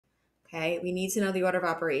Okay, we need to know the order of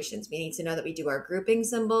operations. We need to know that we do our grouping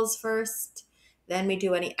symbols first, then we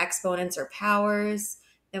do any exponents or powers,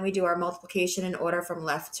 then we do our multiplication in order from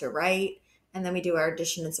left to right, and then we do our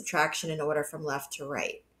addition and subtraction in order from left to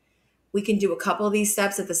right. We can do a couple of these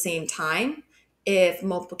steps at the same time. If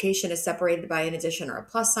multiplication is separated by an addition or a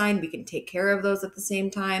plus sign, we can take care of those at the same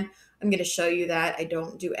time. I'm going to show you that. I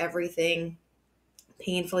don't do everything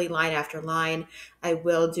painfully line after line. I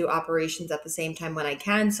will do operations at the same time when I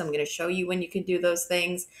can, so I'm going to show you when you can do those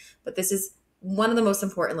things. But this is one of the most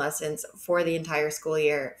important lessons for the entire school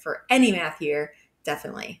year, for any math year,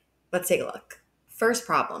 definitely. Let's take a look. First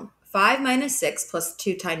problem, 5 minus 6 plus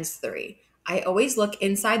 2 times 3. I always look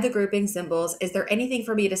inside the grouping symbols. Is there anything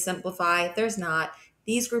for me to simplify? If there's not,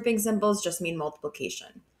 these grouping symbols just mean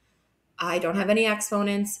multiplication. I don't have any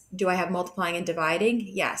exponents. Do I have multiplying and dividing?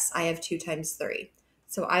 Yes, I have 2 times 3.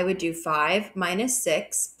 So I would do 5 minus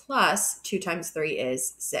 6 plus 2 times 3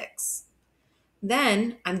 is 6.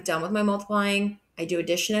 Then I'm done with my multiplying. I do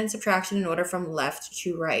addition and subtraction in order from left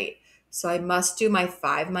to right. So I must do my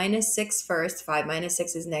 5 minus 6 first. 5 minus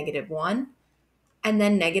 6 is negative 1. And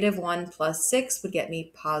then negative 1 plus 6 would get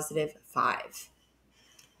me positive 5.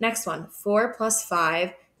 Next one, 4 plus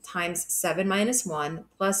 5 times 7 minus 1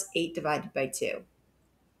 plus 8 divided by 2.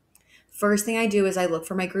 First thing I do is I look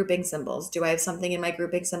for my grouping symbols. Do I have something in my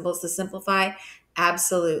grouping symbols to simplify?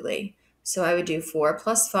 Absolutely. So I would do 4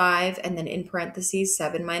 plus 5, and then in parentheses,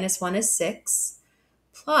 7 minus 1 is 6,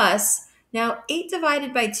 plus, now 8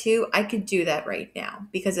 divided by 2, I could do that right now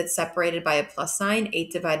because it's separated by a plus sign.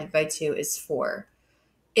 8 divided by 2 is 4.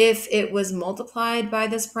 If it was multiplied by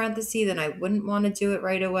this parenthesis, then I wouldn't want to do it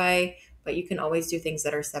right away, but you can always do things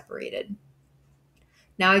that are separated.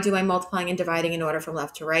 Now I do my multiplying and dividing in order from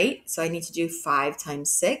left to right. So I need to do 5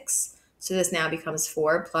 times 6. So this now becomes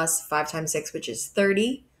 4 plus 5 times 6, which is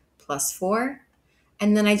 30, plus 4.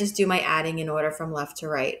 And then I just do my adding in order from left to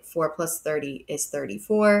right. 4 plus 30 is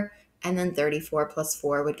 34. And then 34 plus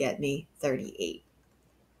 4 would get me 38.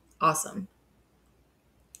 Awesome.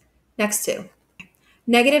 Next two.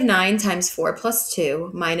 Negative 9 times 4 plus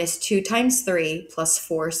 2 minus 2 times 3 plus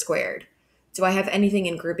 4 squared. Do I have anything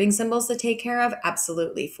in grouping symbols to take care of?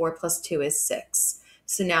 Absolutely. 4 plus 2 is 6.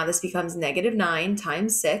 So now this becomes negative 9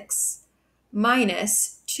 times 6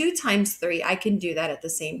 minus 2 times 3. I can do that at the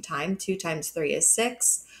same time. 2 times 3 is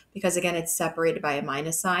 6 because, again, it's separated by a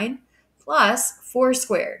minus sign, plus 4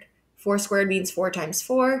 squared. 4 squared means 4 times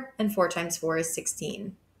 4, and 4 times 4 is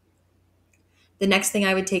 16. The next thing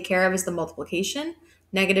I would take care of is the multiplication.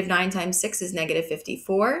 Negative 9 times 6 is negative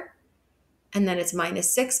 54. And then it's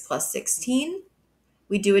minus 6 plus 16.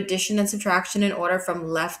 We do addition and subtraction in order from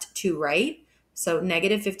left to right. So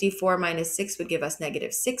negative 54 minus 6 would give us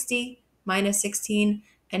negative 60 minus 16,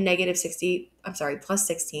 and plus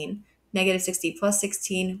 16. Negative 60 plus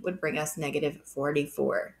 16 would bring us negative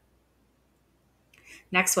 44.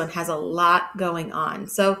 Next one has a lot going on.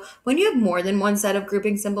 So when you have more than one set of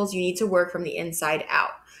grouping symbols, you need to work from the inside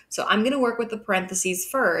out. So I'm going to work with the parentheses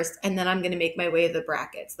first, and then I'm going to make my way to the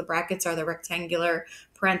brackets. The brackets are the rectangular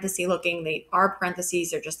parenthesis looking. They are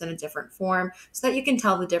parentheses, they're just in a different form so that you can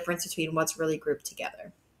tell the difference between what's really grouped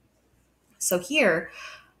together. So here,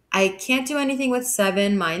 I can't do anything with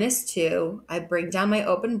 7 minus 2. I bring down my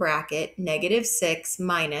open bracket, negative 6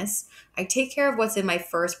 minus. I take care of what's in my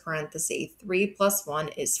first parenthesis. 3 plus 1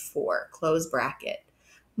 is 4, close bracket.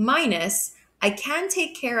 Minus, I can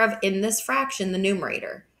take care of in this fraction the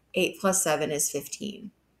numerator. 8 plus 7 is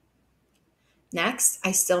 15. Next,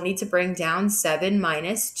 I still need to bring down 7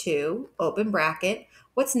 minus 2, open bracket.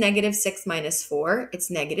 What's negative 6 minus 4?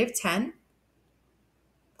 It's negative 10.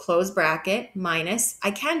 Close bracket, minus, I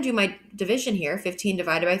can do my division here. 15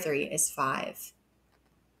 divided by 3 is 5.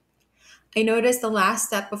 I notice the last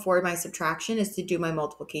step before my subtraction is to do my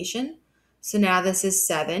multiplication. So now this is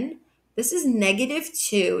 7. This is negative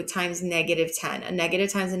 2 times negative 10. A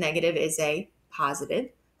negative times a negative is a positive.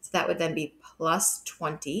 So that would then be plus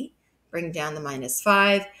 20. Bring down the minus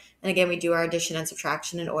 5. And again, we do our addition and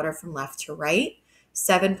subtraction in order from left to right.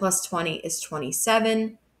 7 plus 20 is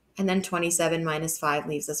 27. And then 27 minus 5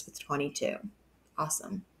 leaves us with 22.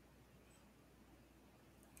 Awesome.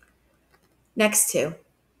 Next two.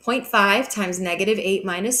 0.5 times negative 8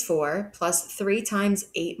 minus 4 plus 3 times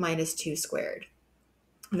 8 minus 2 squared.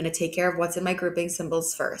 I'm going to take care of what's in my grouping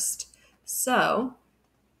symbols first. So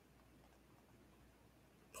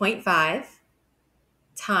 0.5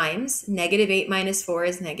 times negative 8 minus 4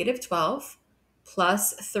 is negative 12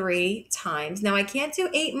 plus 3 times. Now I can't do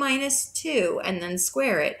 8 minus 2 and then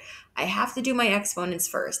square it. I have to do my exponents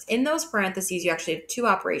first. In those parentheses, you actually have two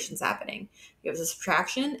operations happening. You have the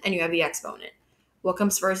subtraction and you have the exponent. What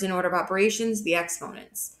comes first in order of operations? The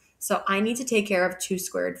exponents. So I need to take care of 2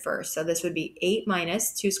 squared first. So this would be 8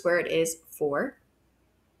 minus 2 squared is 4.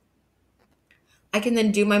 I can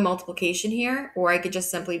then do my multiplication here, or I could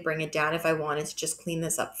just simply bring it down if I wanted to just clean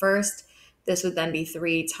this up first. This would then be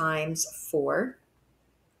 3 times 4.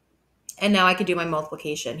 And now I could do my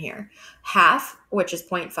multiplication here. Half, which is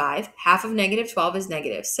 0.5, half of negative 12 is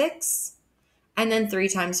negative 6. And then 3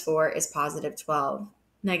 times 4 is positive 12.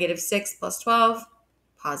 Negative 6 plus 12,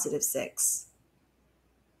 positive 6.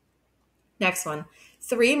 Next one,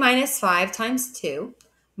 3 minus 5 times 2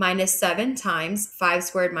 minus 7 times 5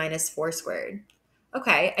 squared minus 4 squared.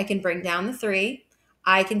 Okay, I can bring down the 3.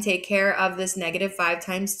 I can take care of this negative 5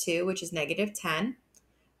 times 2, which is negative 10.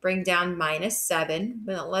 Bring down minus 7.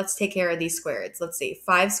 But let's take care of these squareds. Let's see,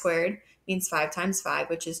 5 squared means 5 times 5,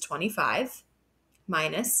 which is 25,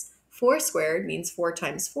 minus 4 squared means 4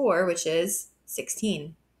 times 4, which is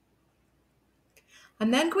 16. I'm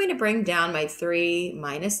then going to bring down my 3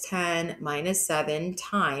 minus 10 minus 7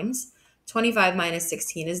 times 25 minus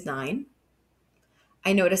 16 is 9.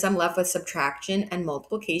 I notice I'm left with subtraction and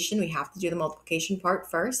multiplication. We have to do the multiplication part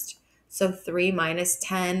first. So 3 minus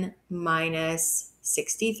 10 minus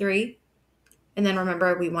 63. And then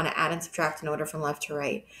remember, we want to add and subtract in order from left to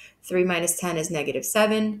right. 3 minus 10 is negative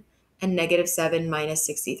 7. And negative 7 minus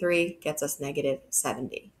 63 gets us negative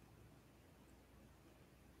 70.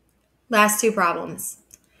 Last two problems.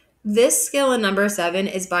 This skill in number 7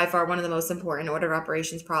 is by far one of the most important order of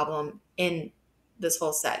operations problem in this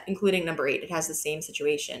whole set, including number 8. It has the same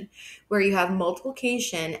situation where you have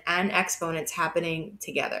multiplication and exponents happening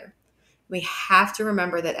together. We have to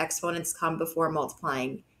remember that exponents come before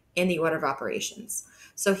multiplying in the order of operations.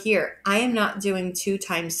 So here, I am not doing 2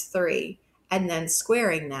 times 3 and then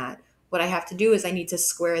squaring that. What I have to do is I need to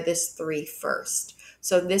square this 3 first.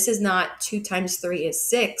 So this is not 2 times 3 is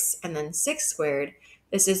 6 and then 6 squared.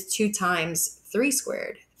 This is 2 times 3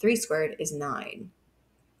 squared. 3 squared is 9.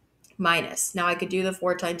 Minus. Now I could do the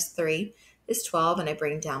 4 times 3 is 12, and I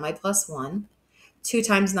bring down my plus 1. 2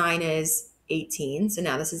 times 9 is 18. So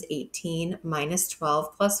now this is 18 minus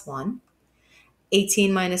 12 plus 1.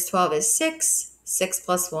 18 minus 12 is 6. 6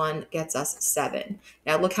 plus 1 gets us 7.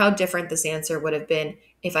 Now look how different this answer would have been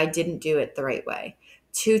if I didn't do it the right way.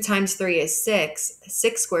 2 times 3 is 6.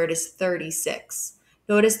 6 squared is 36.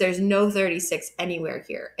 Notice there's no 36 anywhere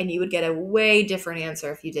here, and you would get a way different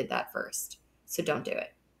answer if you did that first. So don't do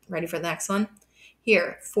it. Ready for the next one?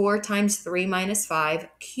 Here, 4 times 3 minus 5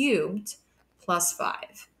 cubed plus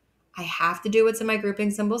 5. I have to do what's in my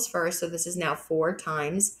grouping symbols first, so this is now 4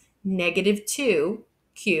 times negative 2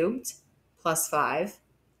 cubed plus 5.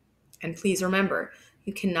 And please remember,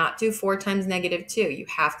 you cannot do 4 times negative 2. You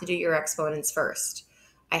have to do your exponents first.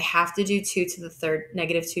 I have to do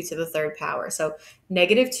negative 2 to the third power. So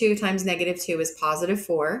negative 2 times negative 2 is positive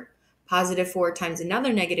 4. Positive 4 times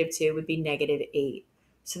another negative 2 would be negative 8.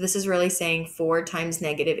 So this is really saying 4 times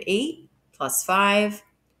negative 8 plus 5.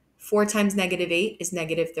 4 times negative 8 is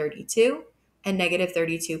negative 32. And negative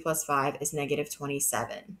 32 plus 5 is negative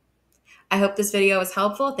 27. I hope this video was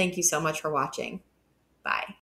helpful. Thank you so much for watching. Bye.